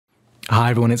Hi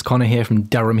everyone, it's Connor here from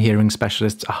Durham Hearing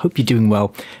Specialists. I hope you're doing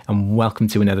well and welcome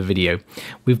to another video.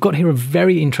 We've got here a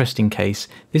very interesting case.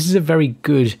 This is a very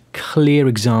good, clear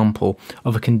example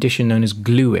of a condition known as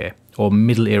glue ear or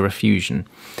middle ear effusion.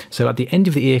 So at the end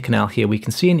of the ear canal here we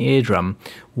can see an eardrum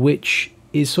which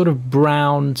is sort of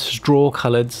brown, straw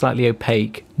coloured, slightly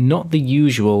opaque, not the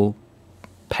usual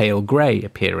pale grey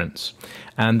appearance.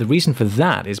 And the reason for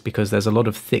that is because there's a lot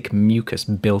of thick mucus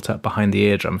built up behind the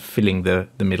eardrum filling the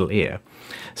middle ear.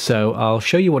 So I'll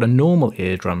show you what a normal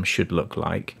eardrum should look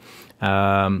like.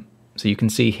 So you can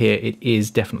see here it is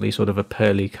definitely sort of a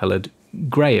pearly coloured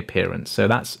grey appearance. So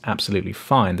that's absolutely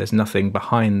fine. There's nothing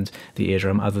behind the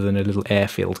eardrum other than a little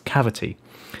air-filled cavity.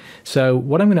 So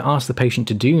what I'm going to ask the patient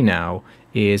to do now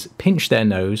is pinch their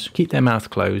nose, keep their mouth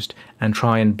closed, and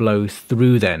try and blow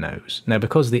through their nose. Now,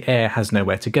 because the air has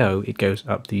nowhere to go, it goes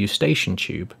up the eustachian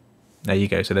tube. There you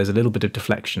go. So there's a little bit of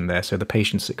deflection there. So the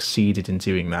patient succeeded in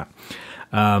doing that.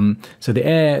 So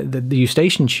the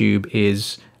eustachian tube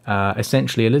is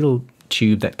essentially a little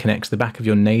tube that connects the back of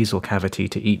your nasal cavity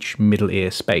to each middle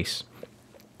ear space.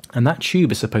 And that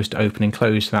tube is supposed to open and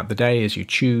close throughout the day as you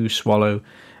chew, swallow,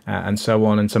 and so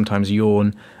on, and sometimes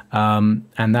yawn. And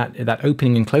that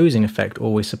opening and closing effect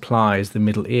always supplies the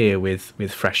middle ear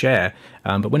with fresh air.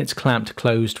 But when it's clamped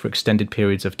closed for extended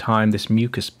periods of time, this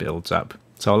mucus builds up.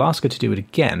 So I'll ask her to do it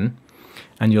again,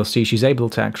 and you'll see she's able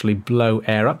to actually blow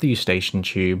air up the eustachian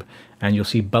tube, and you'll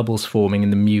see bubbles forming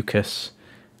in the mucus.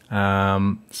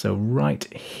 So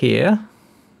right here.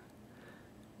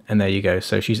 And there you go.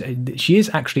 So she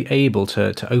is actually able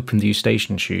to open the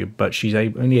eustachian tube, but she's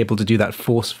only able to do that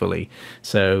forcefully.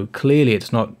 So clearly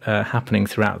it's not happening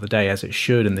throughout the day as it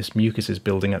should, and this mucus is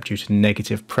building up due to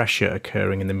negative pressure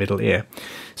occurring in the middle ear.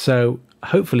 So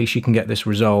hopefully she can get this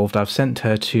resolved. I've sent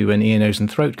her to an ear, nose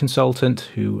and throat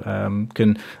consultant who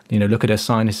can look at her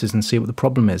sinuses and see what the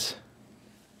problem is.